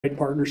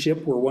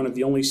partnership. We're one of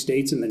the only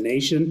states in the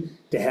nation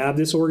to have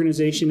this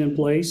organization in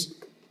place.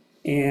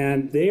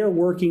 And they are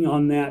working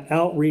on that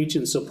outreach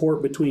and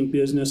support between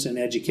business and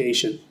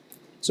education.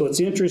 So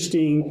it's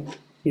interesting,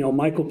 you know,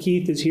 Michael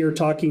Keith is here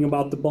talking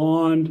about the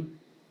bond,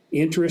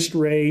 interest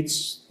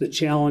rates, the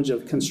challenge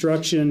of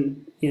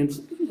construction,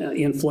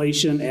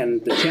 inflation,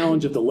 and the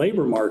challenge of the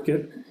labor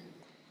market.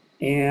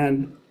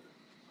 And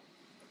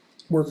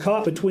we're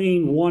caught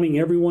between wanting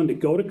everyone to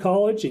go to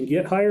college and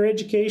get higher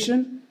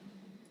education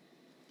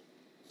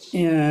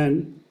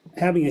and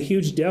having a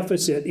huge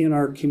deficit in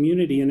our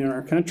community and in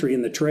our country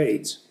in the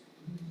trades.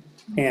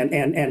 And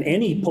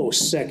any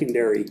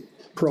post-secondary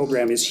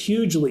program is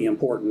hugely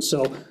important.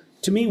 So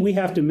to me, we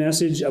have to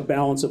message a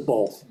balance of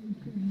both.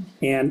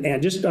 And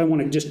I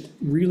want to just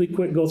really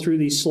quick go through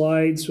these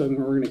slides. We're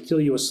going to kill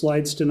you with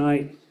slides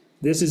tonight.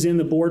 This is in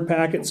the board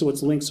packet, so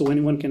it's linked so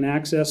anyone can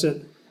access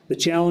it. The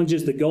challenge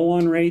is the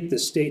go-on rate. The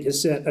state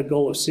has set a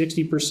goal of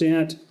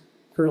 60%.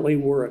 Currently,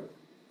 we're at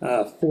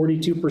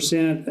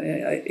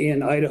 42%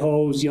 in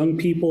Idaho's young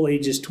people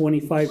ages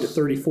 25 to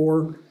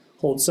 34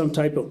 hold some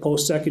type of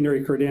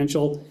post-secondary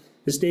credential.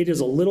 This data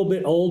is a little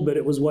bit old, but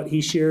it was what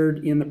he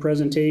shared in the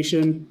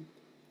presentation.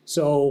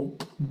 So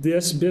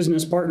this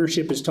business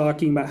partnership is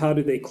talking about how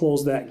do they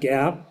close that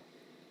gap.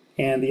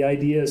 And the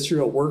idea is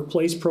through a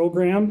workplace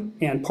program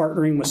and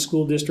partnering with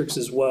school districts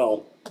as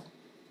well.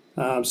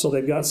 So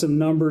they've got some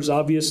numbers.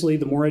 Obviously,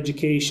 the more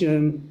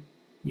education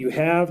you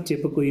have,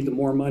 typically the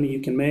more money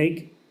you can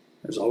make.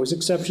 There's always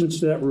exceptions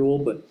to that rule,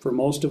 but for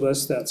most of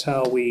us, that's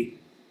how we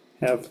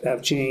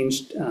have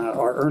changed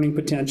our earning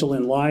potential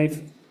in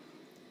life.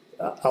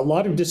 A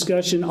lot of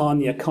discussion on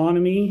the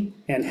economy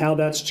and how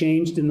that's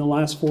changed in the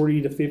last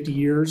 40 to 50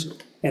 years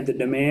and the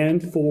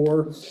demand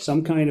for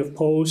some kind of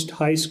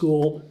post-high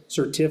school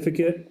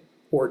certificate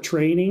or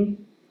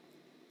training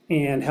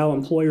and how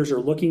employers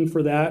are looking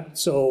for that.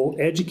 So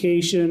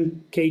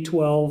education,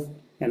 K-12,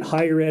 and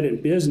higher ed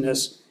and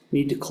business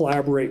need to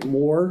collaborate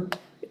more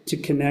to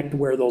connect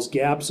where those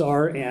gaps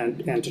are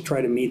and to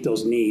try to meet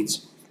those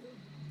needs.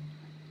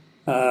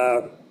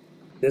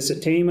 This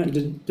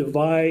attainment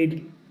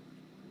divide,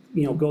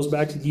 you know, goes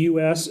back to the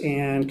U.S.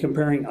 and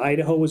comparing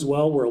Idaho as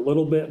well. We're a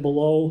little bit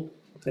below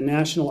the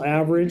national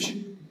average.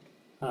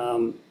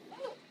 I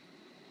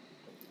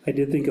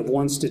did think of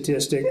one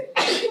statistic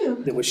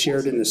that was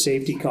shared in the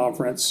safety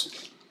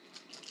conference.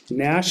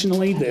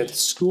 Nationally, the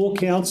school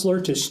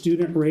counselor to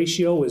student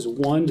ratio is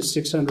 1 to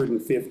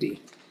 650.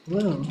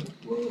 Wow.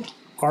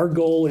 Our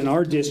goal in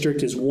our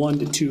district is 1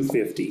 to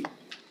 250.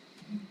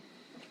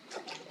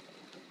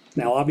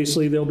 Now,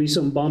 obviously, there'll be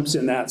some bumps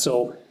in that,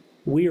 so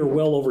we are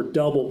well over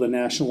double the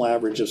national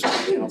average of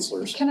school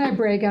counselors. Can I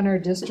brag on our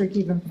district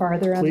even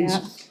farther on Please.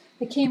 that?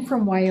 I came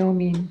from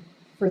Wyoming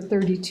for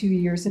 32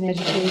 years in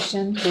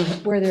education,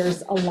 where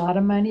there's a lot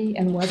of money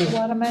and was a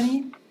lot of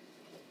money.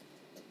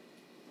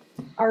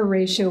 Our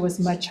ratio was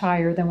much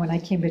higher than when I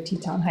came to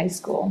Teton High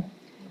School.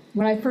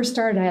 When I first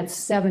started, I had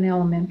 7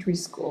 elementary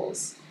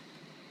schools.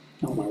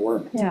 Oh, my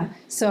word. Yeah,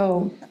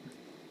 so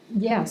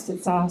yes,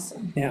 it's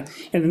awesome. Yeah,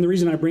 and then the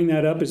reason I bring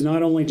that up is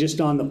not only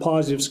just on the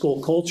positive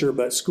school culture,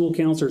 but school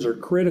counselors are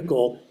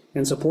critical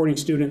in supporting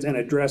students and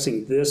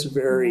addressing this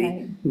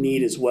very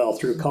need as well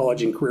through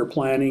college and career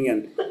planning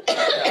and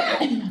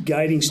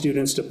guiding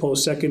students to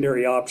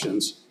post-secondary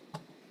options.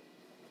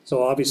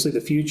 So obviously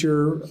the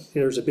future,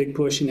 there's a big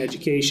push in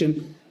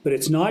education, but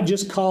it's not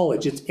just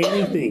college, it's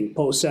anything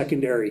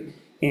post-secondary.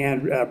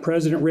 And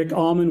President Rick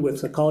Almond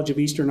with the College of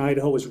Eastern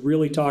Idaho is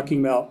really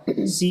talking about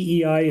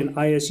CEI and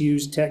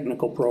ISU's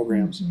technical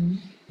programs. Mm-hmm.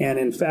 And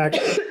in fact,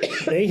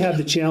 they have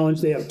the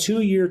challenge, they have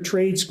 2-year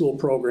trade school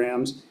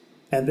programs,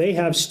 and they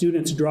have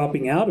students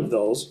dropping out of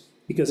those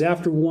because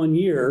after 1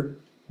 year,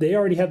 they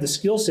already have the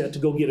skill set to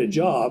go get a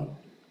job.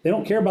 They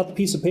don't care about the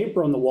piece of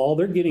paper on the wall,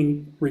 they're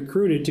getting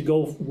recruited to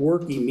go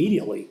work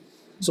immediately.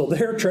 So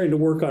they're trying to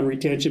work on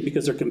retention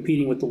because they're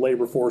competing with the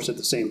labor force at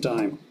the same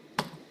time.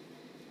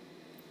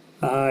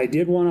 I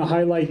did want to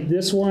highlight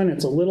this one.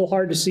 It's a little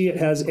hard to see. It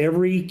has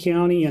every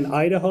county in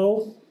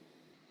Idaho.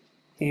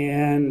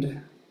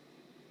 And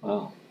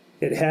Wow.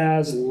 It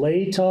has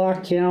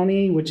Latah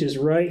County, which is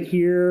right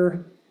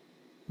here,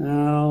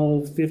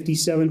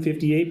 57,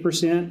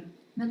 58%.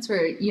 That's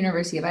where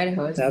University of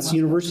Idaho is. That's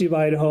University of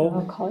Idaho.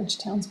 All college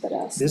towns but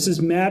us. This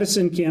is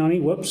Madison County.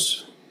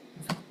 Whoops.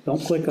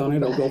 Don't click on it.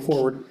 It'll go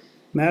forward.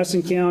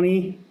 Madison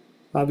County,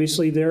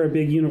 obviously they're a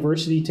big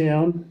university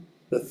town.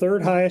 The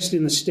third highest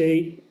in the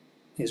state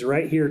is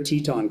right here,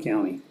 Teton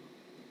County,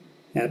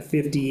 at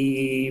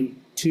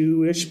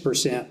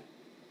 52-ish%.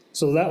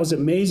 So that was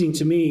amazing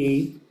to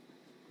me.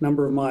 A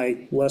number of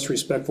my less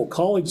respectful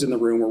colleagues in the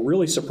room were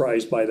really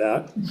surprised by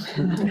that.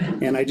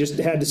 And I just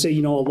had to say,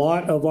 you know, a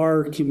lot of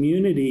our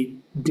community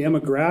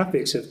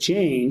demographics have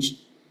changed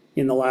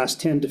in the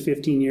last 10 to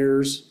 15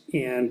 years.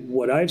 And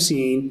what I've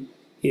seen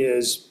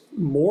is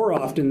more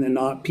often than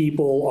not,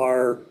 people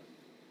are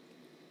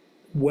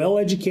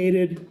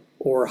well-educated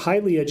or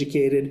highly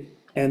educated,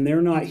 and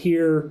they're not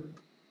here.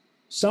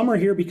 Some are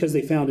here because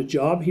they found a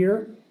job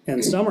here,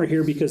 And some are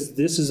here because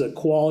this is a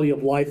quality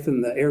of life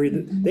in the area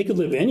that they could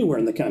live anywhere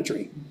in the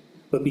country.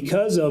 But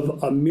because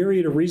of a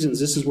myriad of reasons,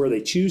 this is where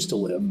they choose to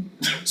live.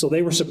 So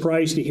they were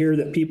surprised to hear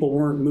that people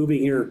weren't moving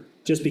here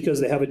just because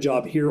they have a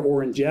job here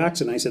or in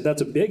Jackson. I said,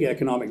 that's a big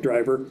economic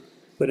driver,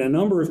 but a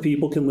number of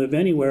people can live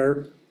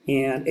anywhere.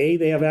 And A,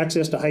 they have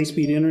access to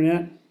high-speed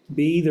internet.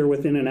 B, they're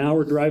within an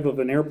hour drive of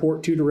an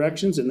airport 2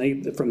 directions,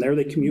 and from there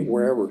they commute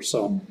wherever.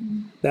 So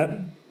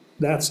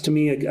that's to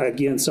me,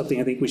 again, something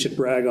I think we should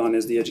brag on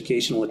is the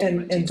educational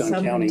attainment in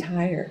Teton County. And some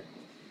retire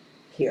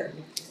here.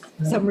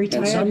 Some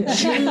retire. And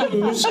some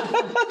choose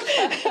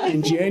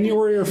in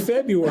January or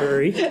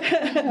February.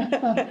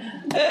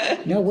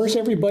 Yeah, where's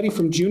everybody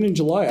from June and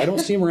July? I don't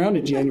see them around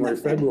in January,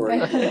 February.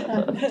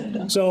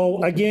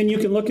 So again, you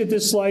can look at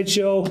this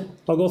slideshow.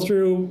 I'll go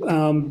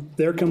through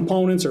their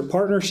components or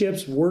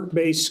partnerships,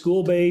 work-based,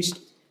 school-based,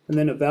 and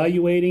then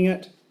evaluating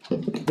it.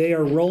 They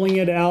are rolling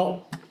it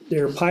out.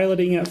 They're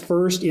piloting it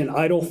first in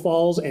Idaho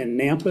Falls and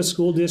Nampa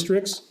school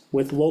districts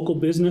with local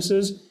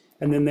businesses.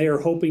 And then they are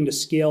hoping to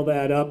scale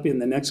that up in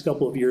the next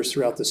couple of years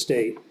throughout the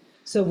state.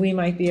 So we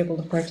might be able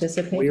to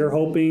participate? We are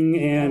hoping,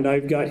 and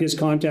I've got his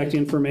contact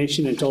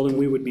information and told him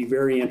we would be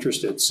very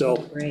interested. So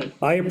Great.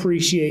 I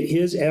appreciate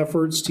his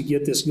efforts to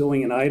get this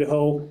going in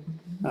Idaho.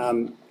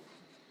 You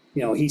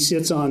know, he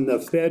sits on the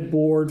Fed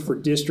board for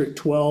District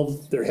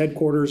 12. Their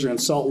headquarters are in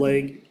Salt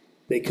Lake.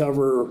 They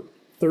cover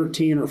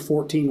 13 or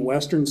 14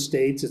 western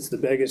states. It's the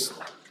biggest,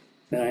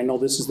 and I know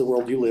this is the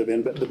world you live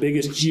in, but the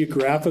biggest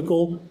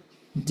geographical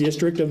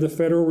district of the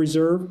Federal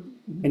Reserve.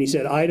 And he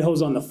said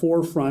Idaho's on the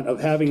forefront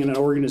of having an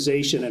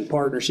organization and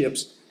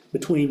partnerships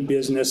between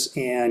business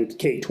and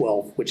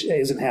K-12, which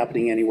isn't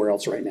happening anywhere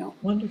else right now.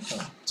 Wonderful.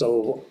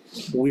 So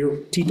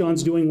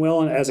Teton's doing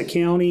well as a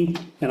county,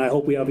 and I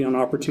hope we have an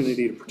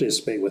opportunity to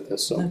participate with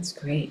this. So That's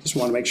great. just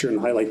want to make sure and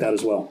highlight that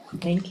as well.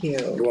 Thank you.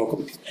 You're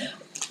welcome.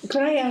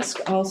 Could I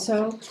ask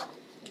also,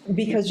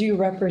 because you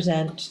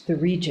represent the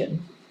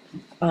region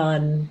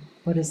on,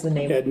 what is the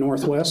name? Ed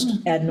Northwest.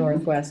 Ed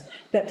Northwest,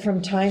 that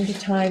from time to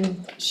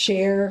time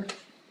share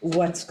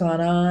what's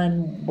gone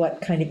on, what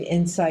kind of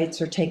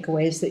insights or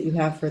takeaways that you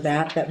have for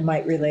that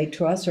might relate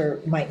to us or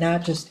might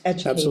not, just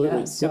educate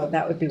Absolutely. us. So Yep.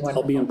 that would be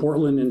wonderful. I'll be in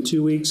Portland in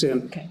 2 weeks,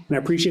 and Okay. I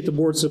appreciate the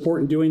board's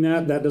support in doing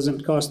that. That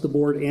doesn't cost the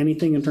board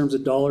anything in terms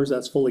of dollars.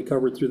 That's fully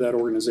covered through that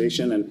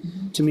organization.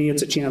 And to me,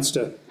 it's a chance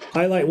to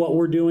highlight what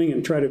we're doing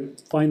and try to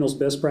find those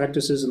best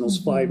practices in those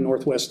 5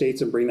 Northwest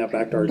states and bring that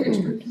back to our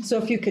district. So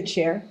if you could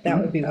share, that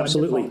would be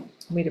wonderful. Absolutely.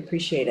 We'd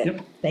appreciate it.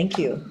 Yep. Thank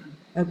you.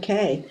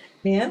 Okay,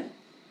 Nan?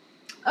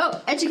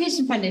 Oh,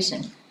 Education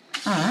Foundation.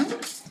 Sorry,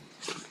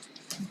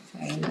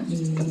 let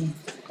me.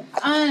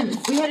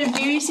 We had a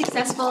very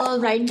successful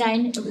Ride and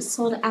Dine. It was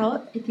sold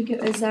out. I think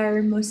it was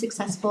our most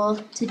successful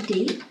to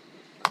date,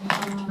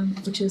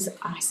 which was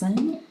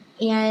awesome.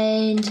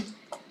 And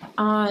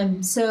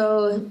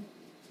so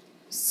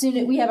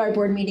soon we have our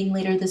board meeting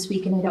later this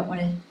week, and I don't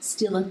want to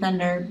steal the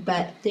thunder,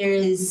 but there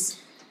is.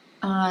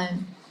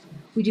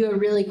 We do a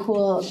really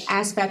cool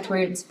aspect where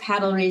it's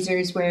paddle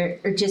raisers, or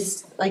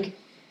just like.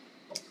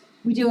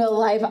 We do a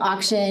live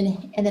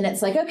auction, and then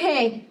it's like,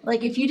 okay,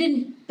 like if you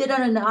didn't bid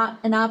on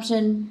an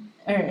option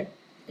or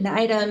an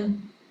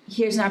item,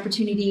 here's an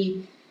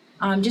opportunity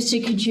just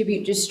to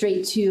contribute just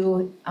straight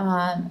to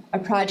a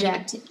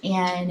project.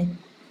 And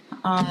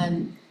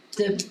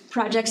the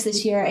projects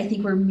this year, I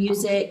think, were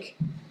music,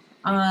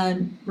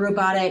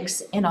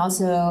 robotics, and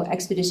also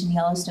Expedition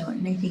Yellowstone.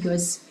 And I think it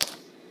was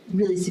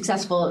really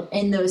successful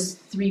in those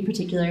 3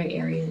 particular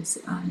areas,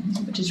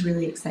 which is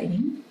really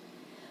exciting.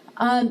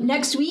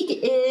 Next week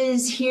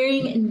is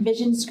hearing and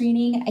vision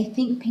screening. I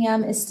think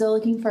Pam is still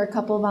looking for a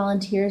couple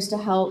volunteers to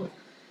help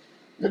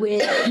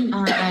with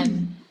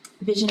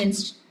vision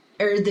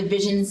or the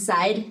vision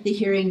side. The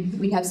hearing,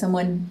 we have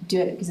someone do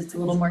it because it's a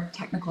little more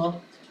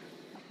technical.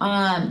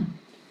 And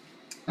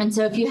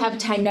so if you have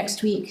time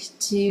next week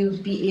to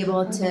be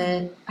able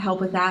to help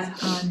with that,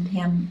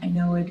 Pam, I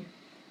know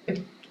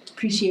would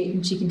appreciate,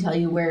 and she can tell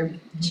you where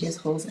she has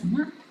holes in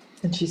that.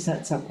 And she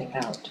sent something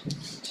out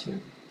too.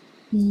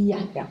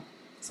 Yeah. Yeah.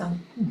 So.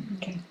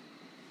 Okay,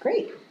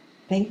 great.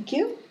 Thank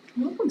you.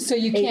 So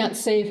you can't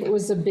say if it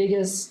was the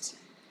biggest,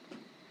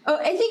 Oh,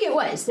 I think it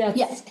was. that's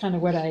Yes. kind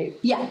of what I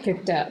Yeah.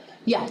 picked up.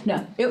 Yeah.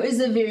 No, it was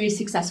a very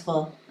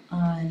successful.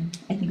 I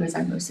think it was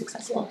our most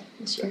successful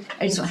this year.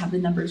 I just don't have the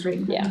numbers right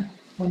now. Yeah.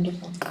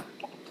 Wonderful.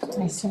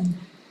 Awesome.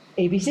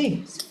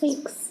 ABC.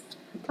 Thanks.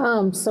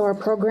 So our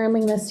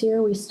programming this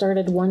year, we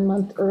started 1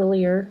 month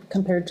earlier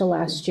compared to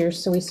last year,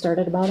 so we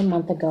started about a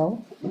month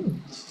ago.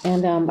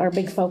 And our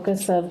big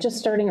focus of just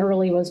starting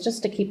early was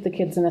just to keep the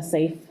kids in a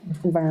safe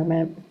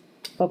environment,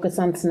 focus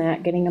on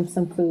getting them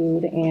some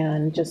food,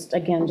 and just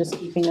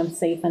keeping them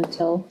safe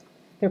until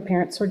their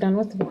parents were done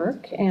with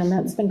work, and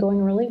that's been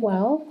going really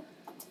well.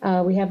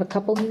 We have a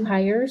couple new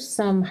hires,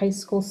 some high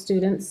school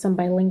students, some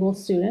bilingual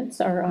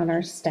students are on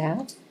our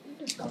staff.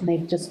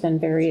 They've just been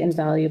very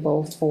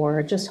invaluable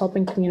for just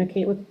helping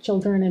communicate with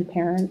children and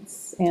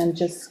parents and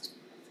just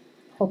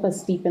help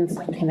us deepen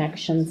some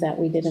connections that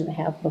we didn't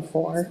have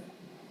before.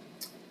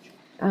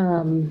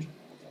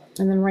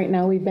 And then right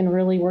now, we've been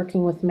really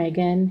working with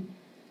Megan.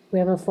 We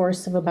have a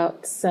force of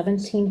about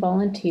 17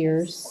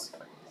 volunteers.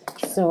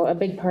 So a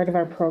big part of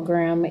our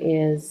program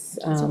is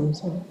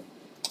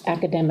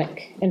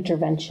academic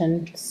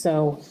intervention.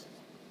 So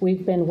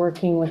we've been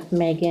working with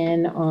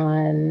Megan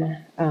on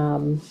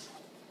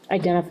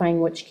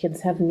identifying which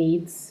kids have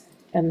needs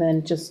and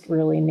then just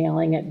really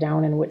nailing it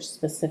down in which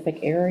specific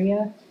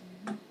area.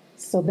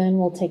 So then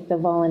we'll take the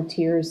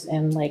volunteers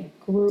and like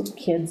group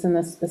kids in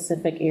the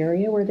specific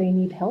area where they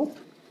need help.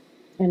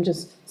 And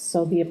just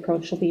so the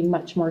approach will be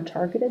much more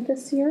targeted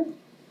this year.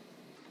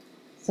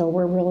 So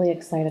we're really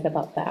excited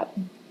about that.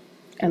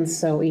 And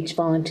so each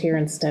volunteer,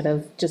 instead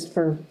of just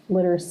for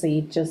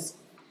literacy, just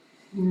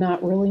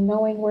not really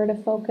knowing where to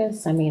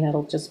focus. I mean,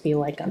 it'll just be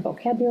like on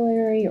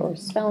vocabulary or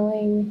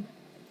spelling,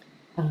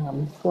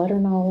 letter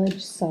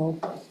knowledge. So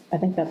I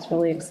think that's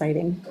really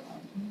exciting.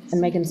 And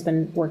Megan's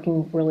been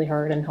working really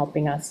hard and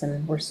helping us,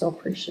 and we're so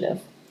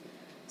appreciative,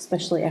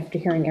 especially after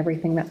hearing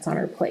everything that's on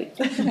her plate.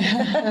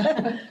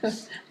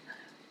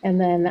 And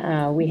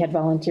then we had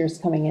volunteers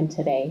coming in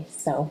today,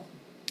 so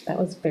that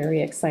was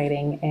very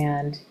exciting.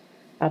 And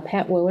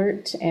Pat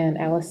Willert and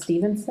Alice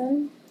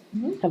Stevenson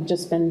have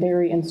just been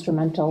very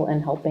instrumental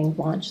in helping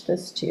launch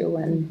this too.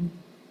 And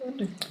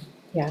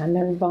yeah, and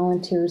they're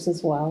volunteers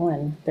as well,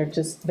 and they're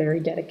just very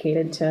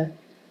dedicated to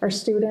our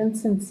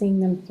students and seeing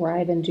them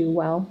thrive and do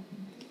well.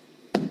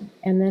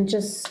 And then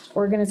just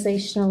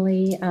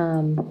organizationally,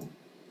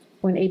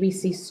 when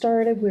ABC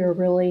started, we were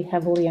really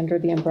heavily under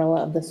the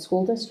umbrella of the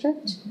school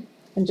district.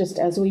 And just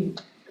as we've,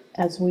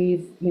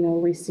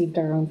 received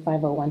our own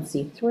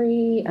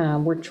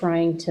 501c3, we're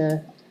trying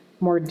to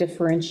more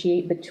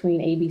differentiate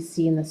between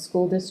ABC and the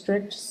school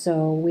district.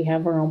 So we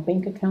have our own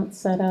bank account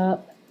set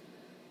up.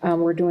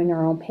 We're doing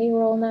our own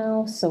payroll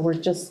now. So we're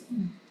just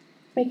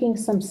making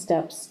some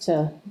steps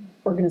to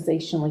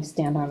organizationally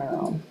stand on our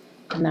own.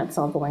 And that's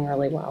all going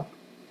really well.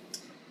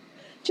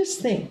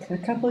 Just think, a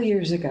couple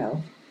years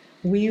ago,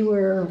 we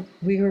were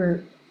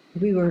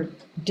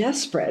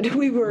desperate.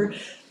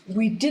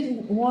 We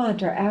didn't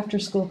want our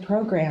after-school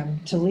program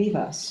to leave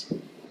us.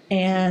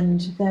 And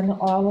then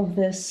all of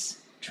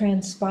this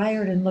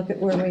transpired, and look at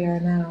where we are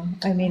now.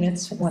 I mean,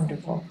 it's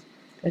wonderful.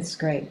 It's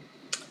great.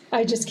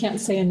 I just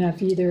can't say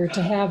enough either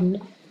to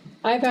have,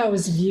 I've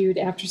always viewed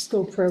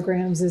after-school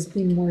programs as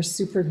being more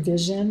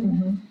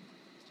supervision.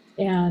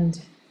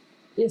 And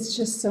it's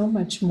just so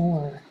much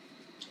more.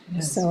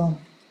 Yes. So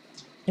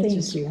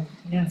Thank you.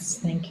 Yes,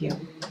 thank you.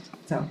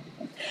 So,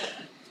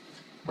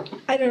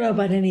 I don't know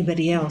about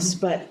anybody else,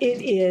 but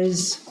it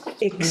is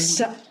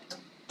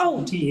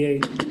oh,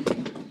 TEA.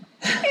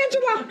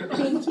 Angela,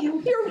 Thank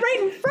you. you're right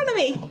in front of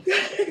me.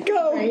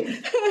 Go. Right.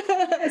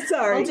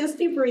 Sorry. I'll just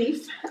be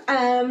brief.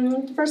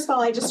 First of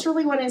all, I just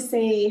really want to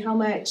say how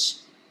much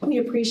we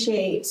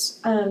appreciate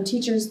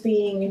teachers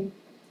being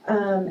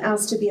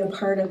asked to be a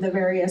part of the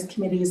various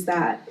committees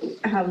that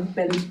have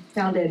been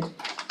founded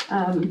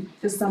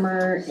this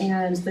summer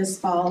and this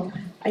fall.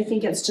 I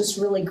think it's just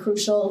really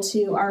crucial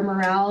to our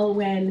morale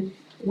when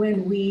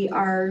we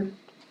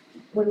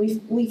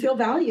feel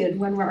valued,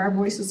 when our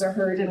voices are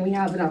heard and we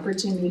have an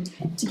opportunity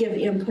to give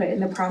input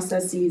in the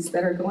processes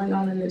that are going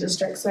on in the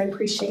district. So I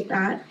appreciate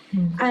that.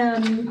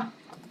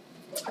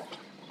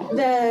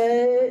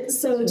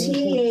 So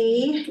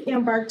TEA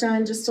embarked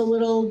on just a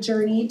little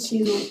journey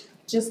to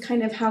just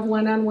kind of have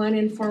one-on-one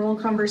informal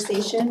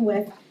conversation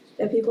with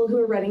the people who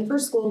are running for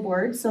school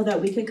board so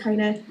that we could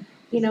kind of,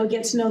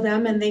 get to know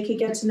them and they could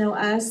get to know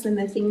us and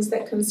the things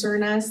that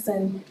concern us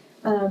and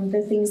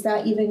the things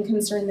that even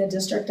concern the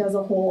district as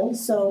a whole.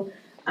 So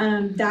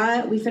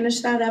that we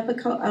finished that up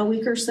a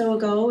week or so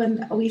ago,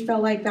 and we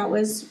felt like that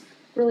was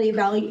really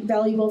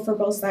valuable for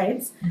both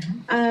sides.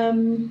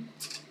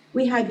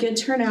 We had good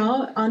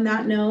turnout on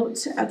that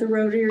note at the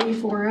Rotary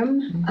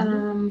Forum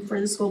for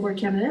the school board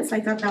candidates.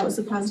 I thought that was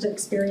a positive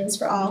experience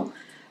for all.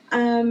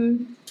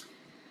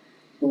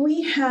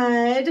 We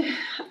had,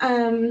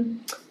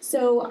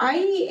 so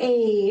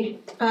IEA,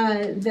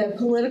 the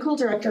political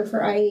director for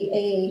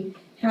IEA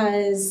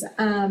has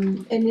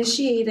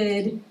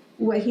initiated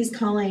what he's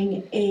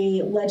calling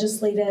a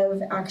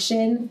legislative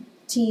action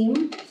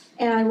team.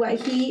 And what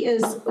he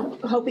is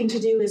hoping to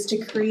do is to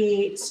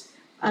create,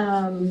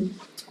 to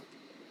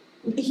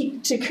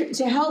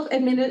help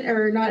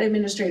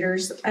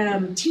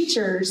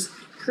teachers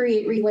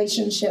create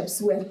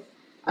relationships with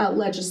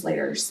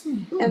legislators.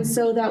 And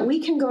so that we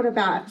can go to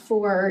bat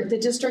for the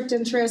district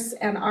interests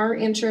and our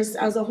interests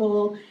as a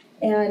whole,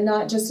 and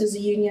not just as a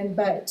union,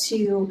 but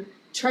to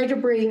try to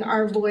bring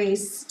our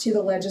voice to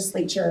the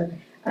legislature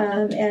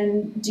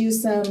and do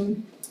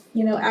some,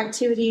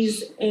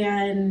 activities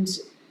and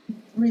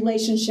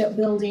relationship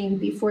building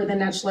before the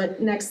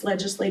next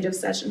legislative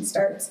session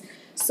starts.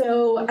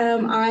 So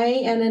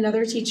I and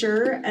another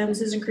teacher,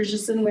 Susan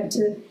Christensen, went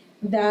to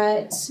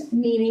that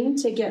meeting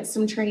to get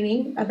some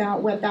training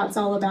about what that's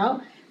all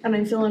about. And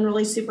I'm feeling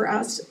really super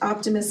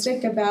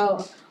optimistic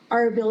about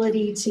our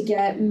ability to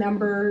get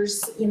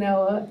members,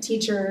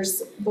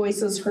 teachers'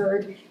 voices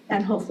heard,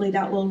 and hopefully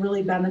that will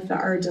really benefit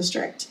our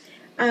district.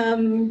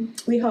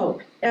 We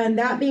hope. And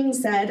that being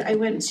said, I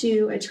went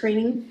to a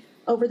training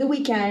over the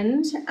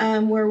weekend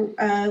where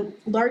a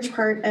large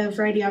part of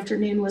Friday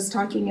afternoon was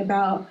talking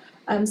about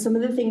some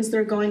of the things that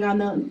are going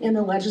on in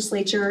the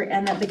legislature,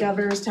 and that the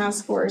governor's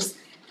task force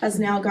has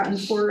now gotten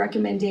 4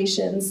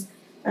 recommendations,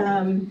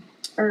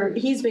 or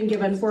he's been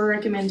given 4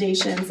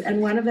 recommendations,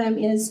 and one of them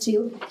is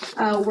to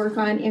work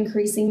on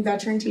increasing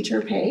veteran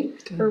teacher pay.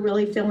 We're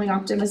really feeling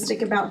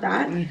optimistic about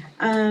that.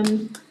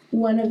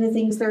 One of the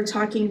things they're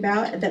talking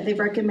about that they've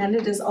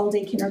recommended is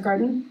all-day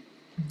kindergarten,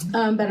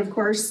 but of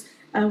course,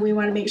 we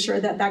want to make sure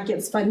that that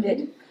gets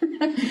funded.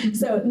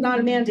 So not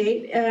a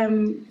mandate,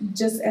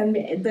 just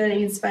that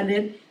it's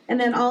funded. And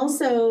then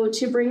also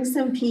to bring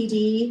some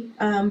PD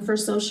for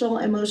social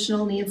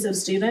emotional needs of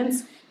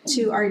students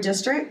to our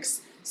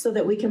districts so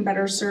that we can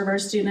better serve our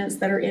students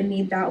that are in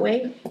need that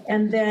way.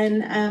 And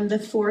then the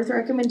 4th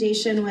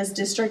recommendation was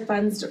district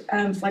funds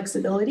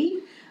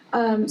flexibility.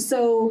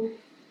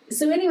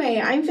 So anyway,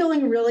 I'm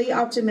feeling really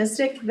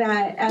optimistic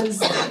that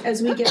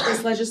as we get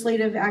this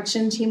legislative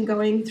action team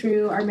going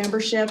through our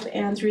membership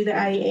and through the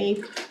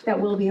IEA, that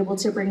we'll be able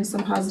to bring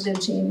some positive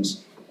change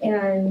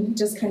and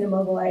just kind of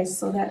mobilize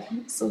so that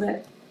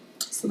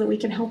we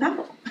can help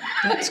out.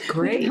 That's We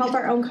great. can help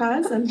our own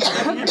cause and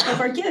help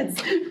our kids.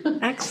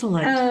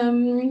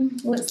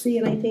 Excellent. Let's see,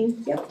 and I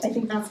think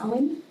that's all I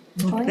need.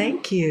 Well,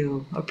 thank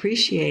you.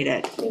 Appreciate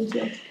it. Thank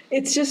you.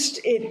 It's just,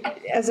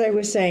 as I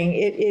was saying,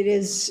 it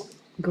is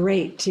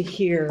great to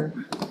hear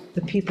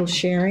the people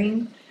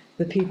sharing,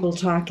 the people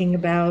talking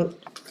about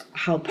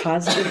how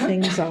positive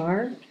things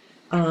are,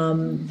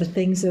 the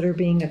things that are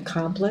being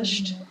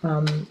accomplished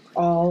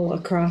all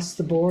across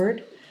the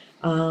board.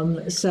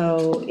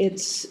 So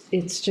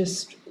it's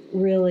just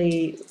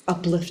really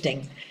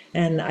uplifting.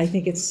 And I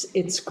think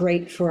it's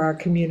great for our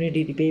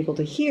community to be able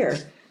to hear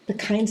the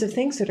kinds of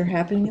things that are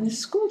happening in the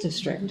school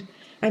district.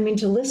 I mean,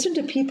 to listen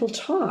to people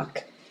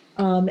talk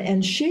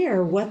and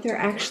share what they're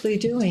actually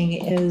doing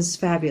is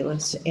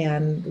fabulous.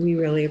 And we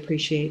really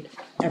appreciate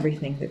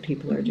everything that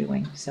people are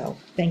doing. So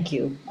thank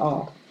you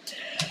all.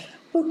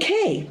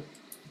 Okay.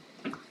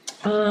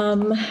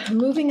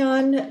 Moving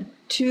on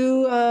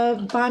to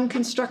bond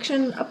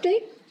construction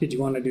update. Did you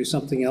want to do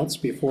something else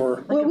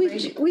before? Well,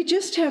 we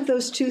just have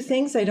those 2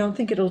 things. I don't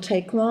think it'll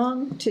take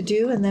long to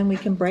do, and then we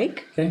can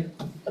break. Okay.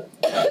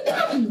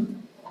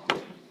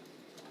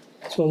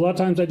 So a lot of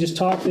times I just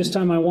talk, this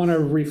time I want to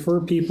refer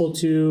people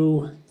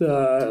to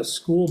the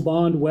school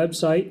bond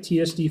website,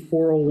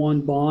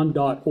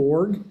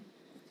 TSD401bond.org.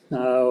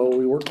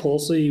 We work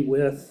closely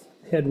with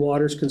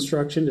Headwaters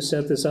Construction to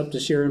set this up to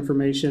share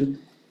information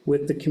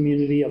with the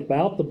community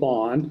about the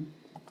bond.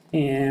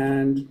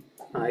 And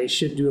I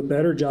should do a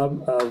better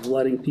job of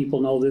letting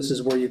people know this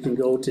is where you can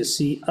go to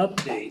see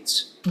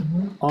updates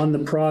on the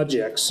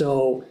project.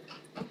 So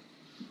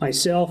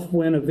myself,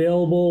 when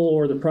available,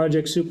 or the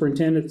project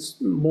superintendents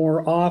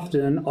more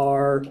often,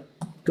 are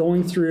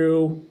going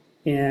through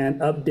and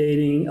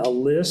updating a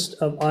list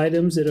of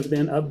items that have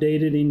been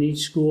updated in each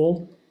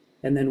school,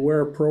 and then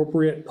where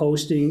appropriate,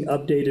 posting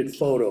updated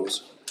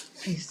photos.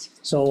 Nice.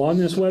 So on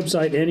this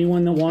website,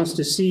 anyone that wants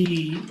to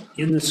see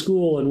in the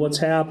school and what's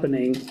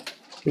happening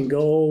can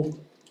go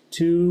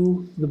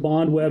to the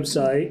bond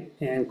website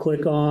and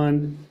click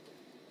on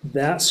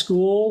that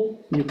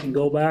school. You can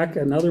go back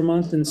another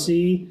month and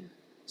see.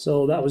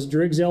 So that was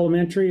Driggs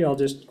Elementary. I'll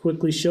just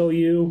quickly show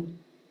you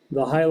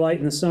the highlight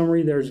and the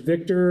summary. There's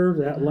Victor.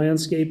 That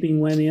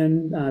landscaping went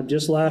in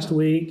just last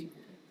week.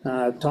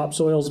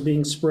 Topsoil's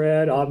being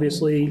spread,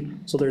 obviously.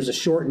 So there's a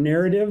short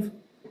narrative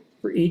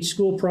for each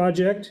school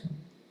project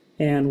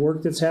and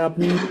work that's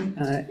happening.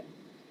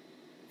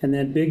 And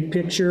then big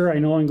picture, I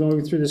know I'm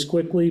going through this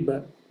quickly,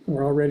 but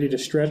we're all ready to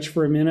stretch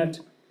for a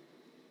minute.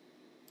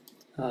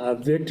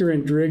 Victor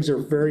and Driggs are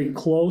very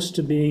close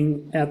to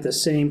being at the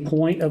same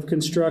point of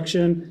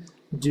construction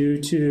due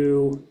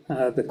to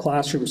the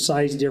classroom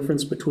size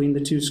difference between the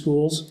 2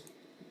 schools,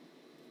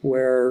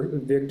 where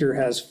Victor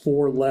has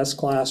 4 less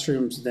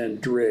classrooms than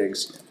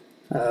Driggs.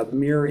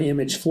 Mirror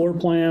image floor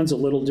plans, a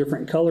little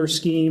different color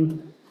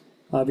scheme.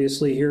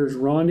 Obviously, here's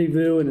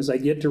Rendezvous, and as I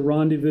get to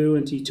Rendezvous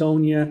and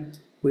Teutonia,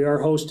 we are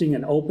hosting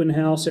an open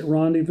house at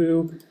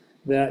Rendezvous.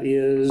 That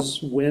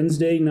is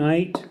Wednesday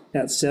night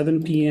at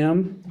 7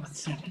 p.m.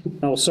 What's 7?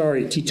 Oh,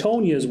 sorry,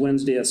 Teutonia is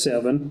Wednesday at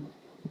 7.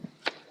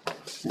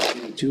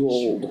 I'm too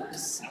old.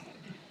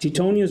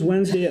 Teutonia is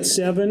Wednesday at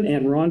 7,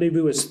 and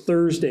Rendezvous is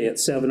Thursday at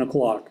 7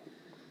 o'clock.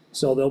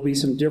 So there'll be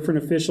some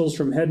different officials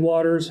from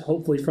Headwaters,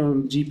 hopefully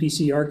from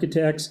GPC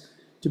Architects,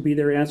 to be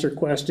there, answer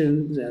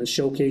questions and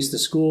showcase the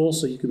school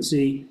so you can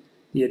see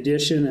the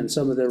addition and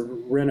some of the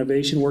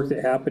renovation work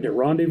that happened at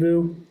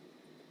Rendezvous.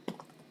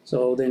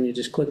 So then you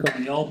just click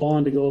on the All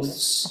Bond to go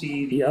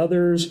see the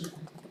others.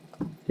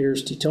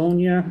 Here's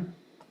Teutonia.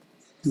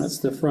 That's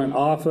the front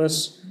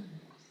office.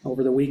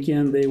 Over the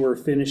weekend, they were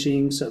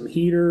finishing some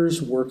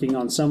heaters, working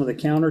on some of the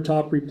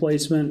countertop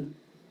replacement.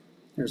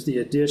 There's the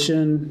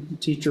addition,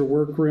 teacher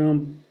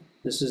workroom.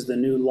 This is the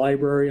new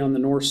library on the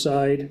north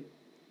side.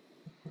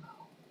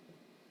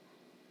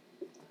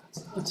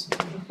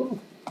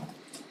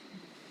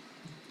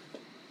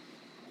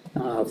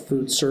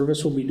 Food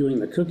service will be doing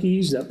the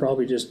cookies. That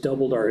probably just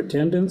doubled our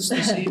attendance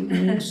this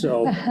evening.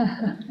 So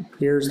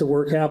here's the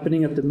work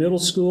happening at the middle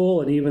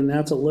school, and even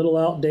that's a little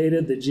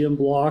outdated. The gym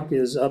block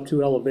is up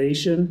to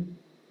elevation.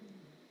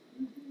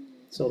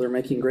 So they're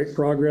making great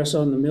progress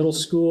on the middle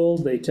school.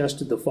 They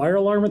tested the fire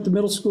alarm at the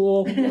middle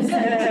school.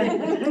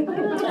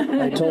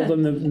 I told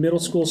them the middle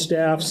school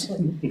staff's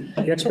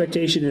the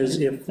expectation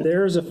is if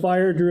there's a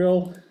fire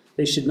drill,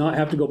 they should not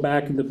have to go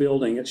back in the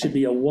building. It should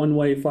be a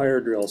one-way fire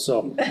drill.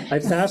 So I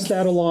passed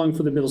that along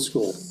for the middle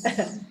school.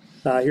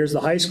 Here's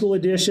the high school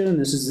edition.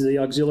 This is the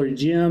auxiliary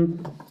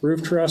gym,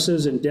 roof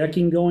trusses and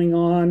decking going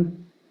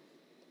on.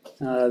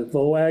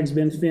 VOAG's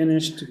been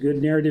finished,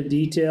 good narrative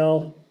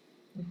detail.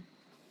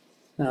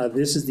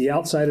 This is the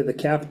outside of the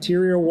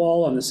cafeteria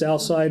wall on the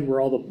south side where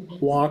all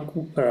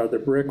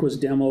the brick was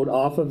demoed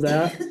off of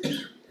that.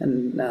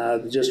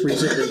 And just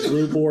recently,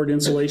 glue board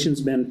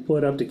insulation's been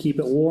put up to keep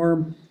it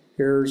warm.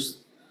 Here's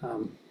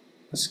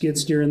a skid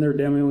steer in there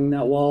demoing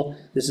that wall.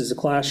 This is a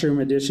classroom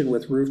edition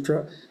with roof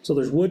truss. So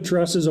there's wood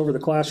trusses over the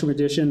classroom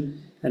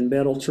edition and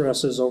metal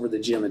trusses over the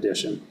gym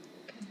edition.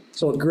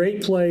 So a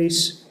great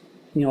place.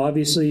 You know,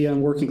 obviously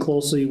I'm working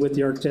closely with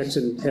the architects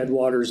and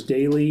Headwaters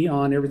daily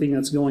on everything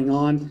that's going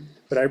on,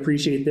 but I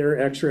appreciate their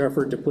extra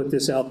effort to put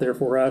this out there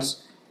for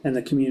us and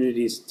the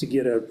communities to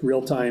get a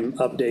real-time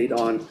update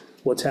on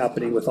what's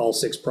happening with all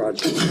 6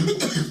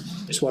 projects.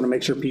 Just want to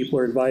make sure people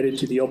are invited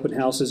to the open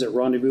houses at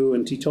Rendezvous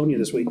in Teutonia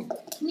this week.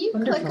 Can you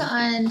click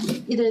on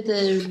either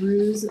the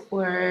Ruse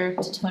or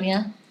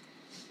Teutonia?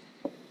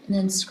 And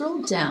then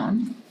scroll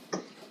down.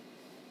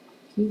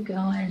 Keep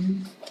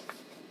going.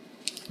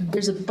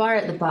 There's a bar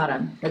at the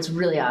bottom that's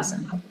really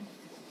awesome.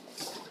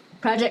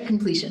 Project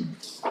completion.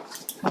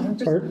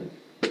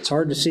 It's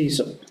hard to see,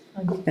 so,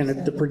 and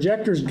if the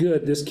projector's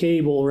good, this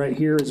cable right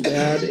here is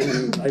bad,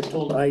 and I've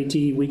told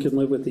IT we can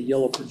live with the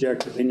yellow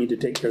projector. They need to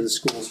take care of the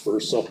schools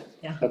first, so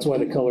that's why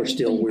the color's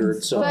still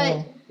weird, so.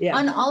 But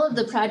on all of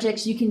the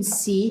projects, you can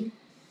see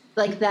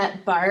like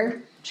that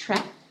bar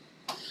track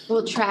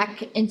will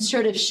track and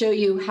sort of show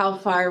you how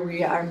far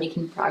we are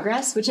making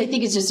progress, which I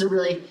think is just a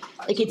really,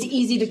 like, it's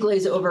easy to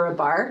glaze over a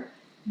bar,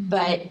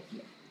 but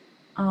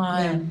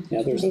Yeah,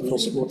 there's the middle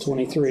school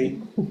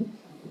 23.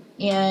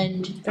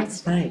 And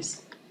That's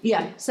nice.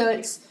 yeah, so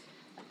it's,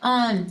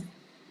 and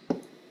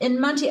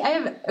Monty, I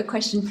have a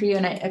question for you,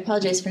 and I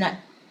apologize for not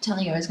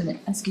telling you I was gonna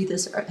ask you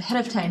this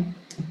ahead of time.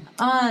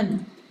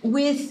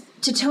 With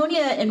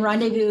Teutonia and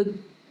Rendezvous,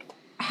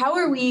 how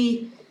are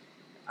we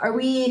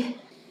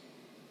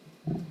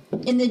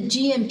in the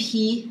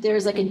GMP,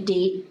 there's like a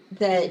date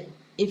that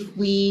if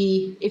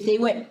they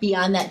went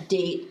beyond that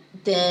date,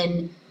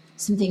 then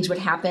some things would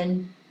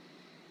happen.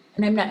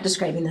 And I'm not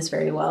describing this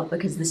very well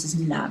because this is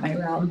not my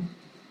realm.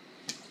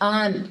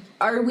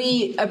 Are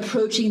we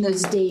approaching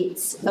those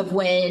dates of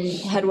when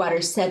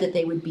Headwaters said that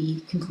they would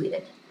be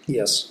completed?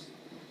 Yes.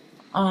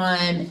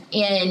 And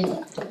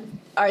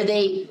are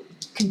they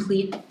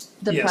complete,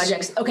 the Yes.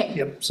 projects? Okay.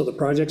 Yep, so the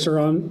projects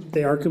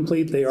they are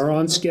complete, they are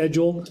on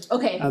schedule.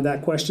 Okay.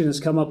 That question has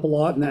come up a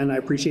lot, and I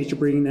appreciate you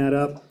bringing that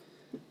up.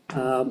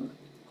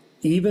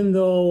 Even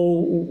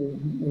though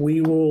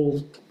we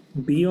will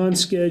be on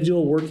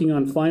schedule, working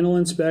on final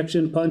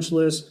inspection, punch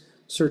list,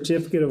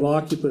 certificate of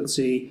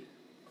occupancy,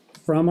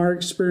 from our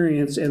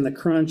experience and the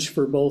crunch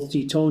for both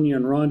Teutonia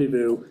and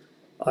Rendezvous,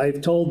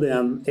 I've told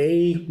them,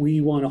 we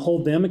want to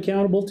hold them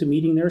accountable to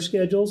meeting their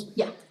schedules.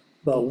 Yeah.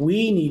 But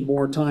we need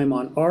more time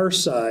on our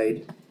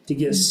side to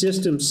get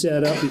systems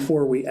set up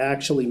before we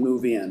actually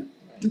move in.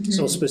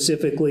 So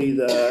specifically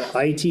the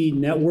IT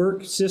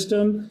network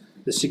system,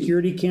 the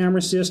security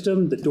camera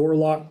system, the door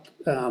lock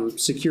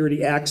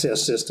security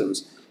access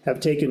systems have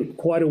taken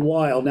quite a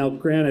while. Now,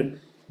 granted,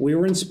 we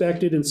were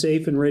inspected and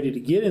safe and ready to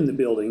get in the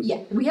building. Yeah,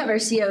 we have our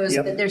COs,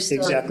 Yep, but they're still.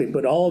 exactly,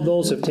 but all of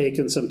those have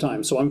taken some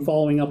time. So I'm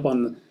following up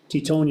on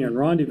Teutonia and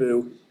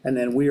Rendezvous, and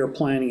then we are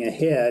planning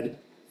ahead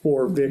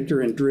for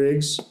Victor and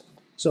Driggs.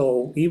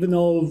 So even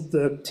though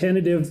the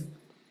tentative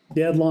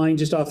deadline,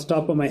 just off the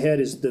top of my head,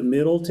 is the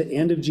middle to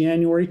end of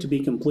January to be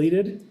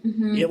completed,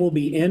 it will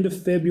be end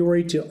of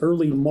February to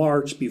early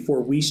March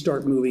before we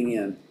start moving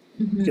in.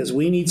 Because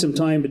we need some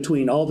time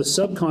between all the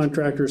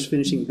subcontractors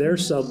finishing their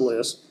sub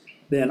list,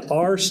 then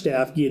our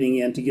staff getting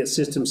in to get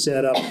systems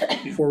set up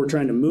before we're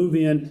trying to move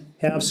in,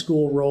 have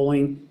school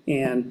rolling,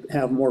 and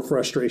have more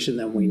frustration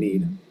than we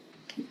need.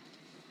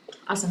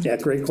 Awesome. Yeah,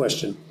 great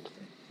question.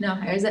 No,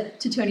 I was at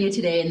Teutonia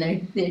today,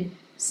 and they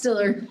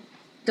still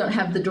don't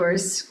have the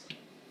doors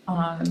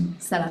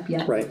set up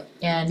yet. Right.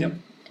 And Yep.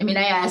 I mean,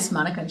 I asked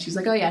Monica, and she's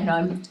like, "Oh yeah,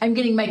 no, I'm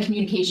getting my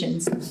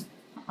communications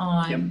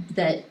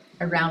that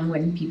around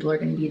when people are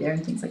going to be there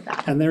and things like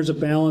that." And there's a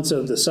balance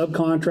of the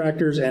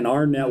subcontractors and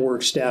our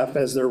network staff,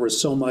 as there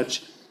was so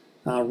much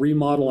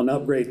remodel and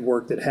upgrade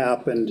work that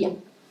happened. Yeah.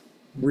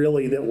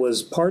 Really, that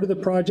was part of the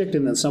project,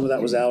 and then some of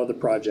that was out of the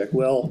project.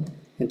 Well,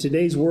 in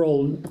today's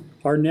world,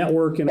 our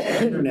network and our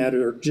internet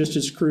are just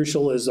as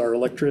crucial as our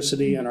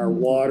electricity and our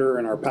water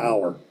and our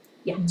power.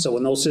 Yeah. So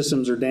when those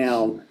systems are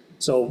down,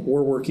 so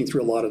we're working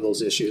through a lot of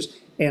those issues.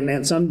 And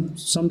then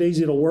some days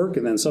it'll work,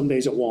 and then some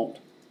days it won't.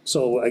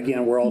 So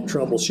again, we're all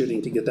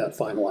troubleshooting to get that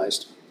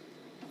finalized.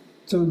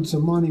 So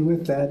Monty,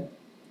 with that,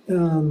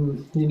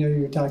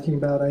 you're talking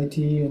about IT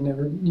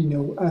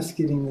and us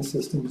getting the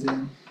systems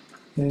in,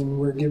 and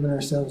we're giving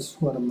ourselves,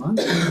 what, a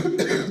month?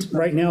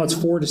 Right now, it's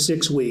 4 to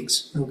 6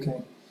 weeks.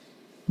 Okay.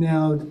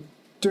 Now,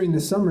 during the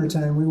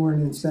summertime, we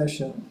weren't in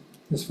session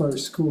as far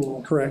as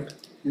school. Correct.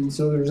 And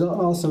so there's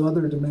also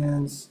other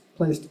demands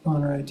placed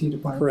upon our IT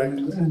department.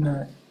 Correct. And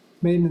our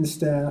maintenance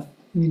staff,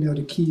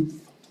 to keep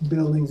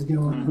buildings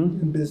going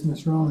and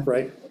business rolling.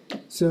 Right.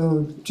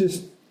 So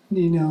just,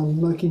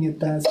 looking at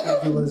that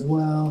schedule as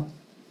well,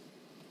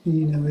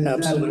 is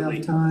Absolutely. that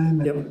enough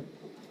time? Yep.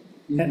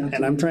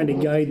 And I'm trying to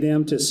guide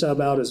them to sub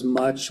out as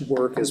much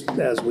work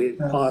as we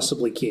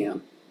possibly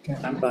can. Okay.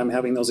 I'm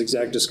having those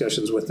exact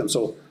discussions with them,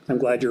 so I'm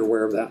glad you're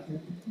aware of that.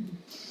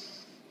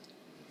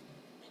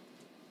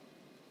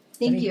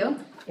 Thank you.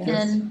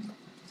 And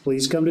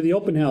Please come to the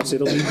open house.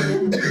 It'll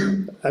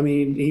be, I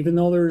mean, even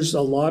though there's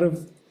a lot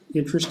of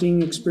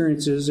interesting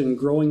experiences and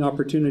growing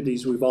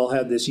opportunities we've all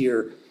had this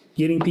year,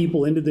 getting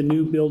people into the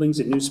new buildings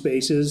and new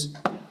spaces,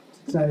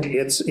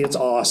 it's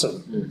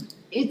awesome.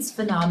 it's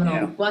phenomenal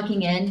Yeah.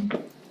 walking in,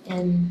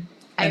 and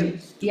I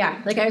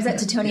was at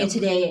Teutonia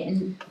today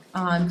and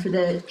for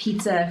the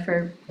pizza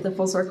for the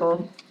Full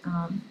Circle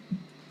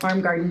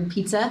Farm Garden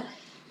Pizza,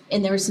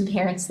 and there were some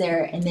parents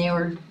there, and they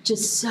were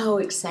just so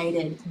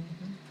excited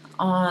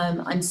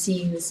on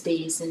seeing the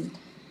space and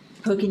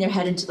poking their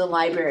head into the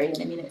library.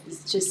 And I mean,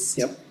 it's just,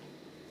 Yep.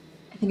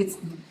 I think it's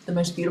the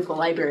most beautiful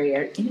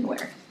library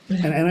anywhere.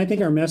 And I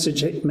think our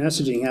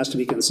messaging has to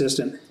be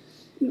consistent.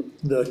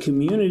 The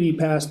community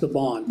passed the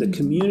bond. The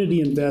community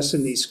invests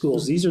in these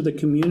schools. These are the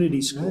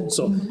community schools.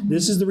 So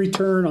this is the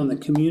return on the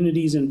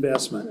community's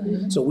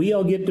investment. So we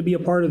all get to be a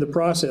part of the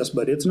process,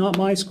 but it's not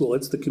my school,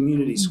 it's the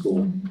community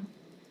school.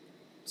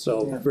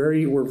 So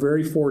we're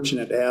very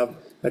fortunate to have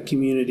a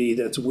community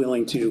that's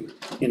willing to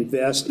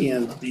invest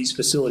in these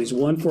facilities,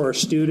 one for our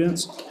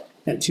students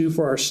and two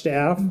for our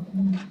staff,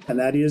 and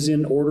that is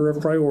in order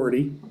of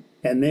priority.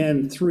 And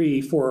then 3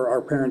 for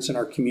our parents and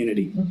our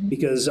community,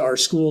 because our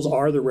schools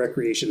are the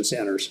recreation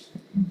centers.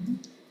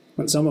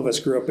 When some of us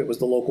grew up, it was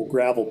the local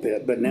gravel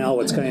pit, but now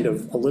it's kind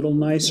of a little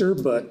nicer,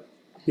 but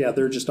yeah,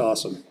 they're just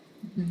awesome.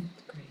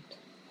 Great.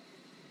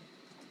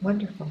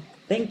 Wonderful.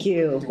 Thank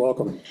you. You're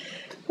welcome.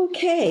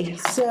 Okay,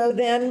 so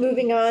then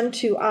moving on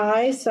to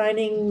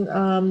signing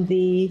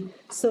the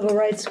civil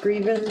rights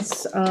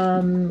grievance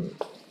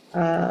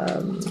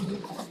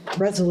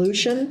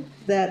resolution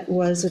that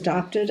was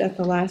adopted at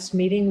the last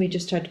meeting. We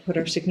just had to put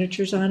our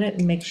signatures on it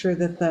and make sure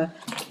that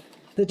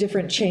the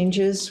different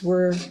changes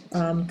were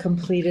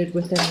completed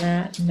within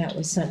that, and that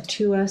was sent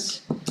to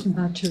us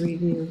to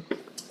review.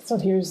 So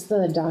here's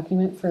the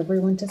document for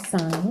everyone to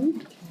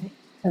sign.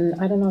 And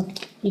I don't know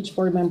if each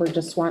board member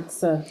just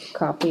wants a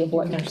copy of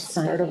what you're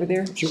signing. Start over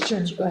there?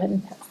 Sure. Go ahead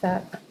and pass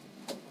that.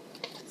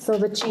 So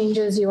the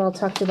changes you all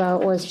talked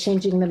about was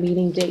changing the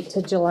meeting date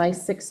to July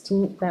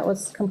 16th. That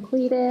was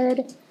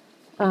completed.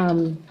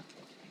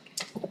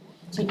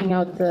 Taking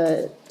out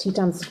the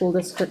Teton School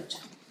District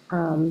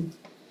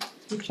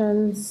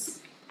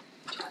functions,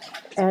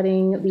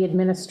 adding the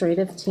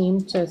administrative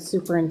team to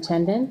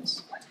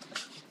superintendent,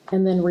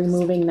 and then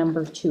removing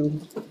number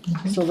 2.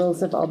 So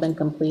those have all been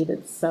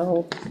completed.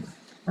 So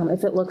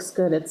if it looks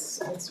good,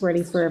 it's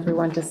ready for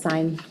everyone to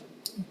sign.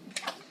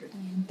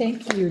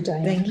 Thank you,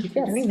 Diane. Thank you for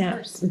Yes, doing of that.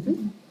 course.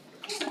 Mhm.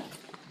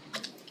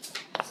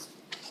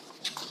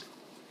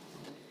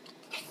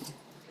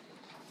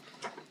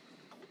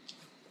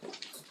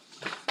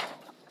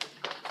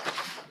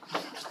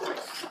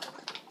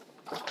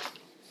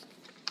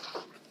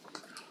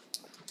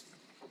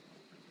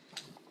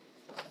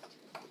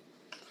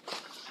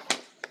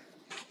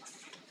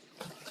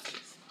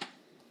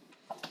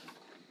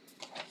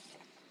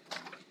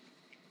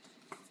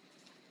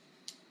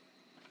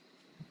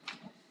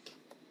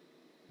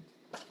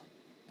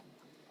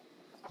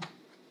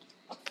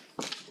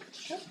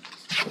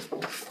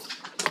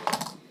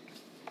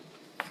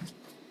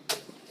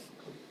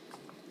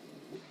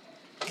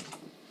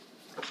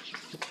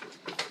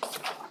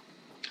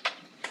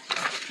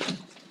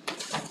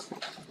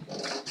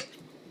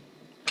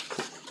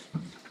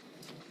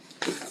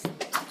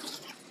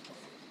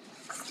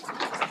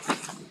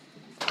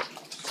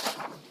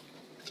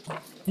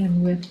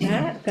 And with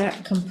that,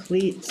 that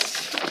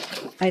completes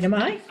item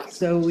I.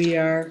 So we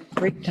are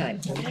break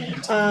time.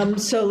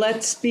 So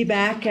let's be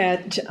back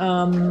at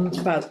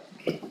about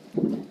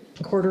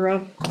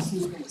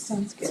 9:45.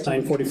 Sounds good.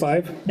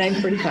 9:45?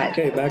 9:45.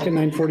 Okay, back at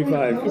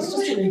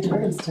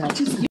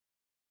 9:45.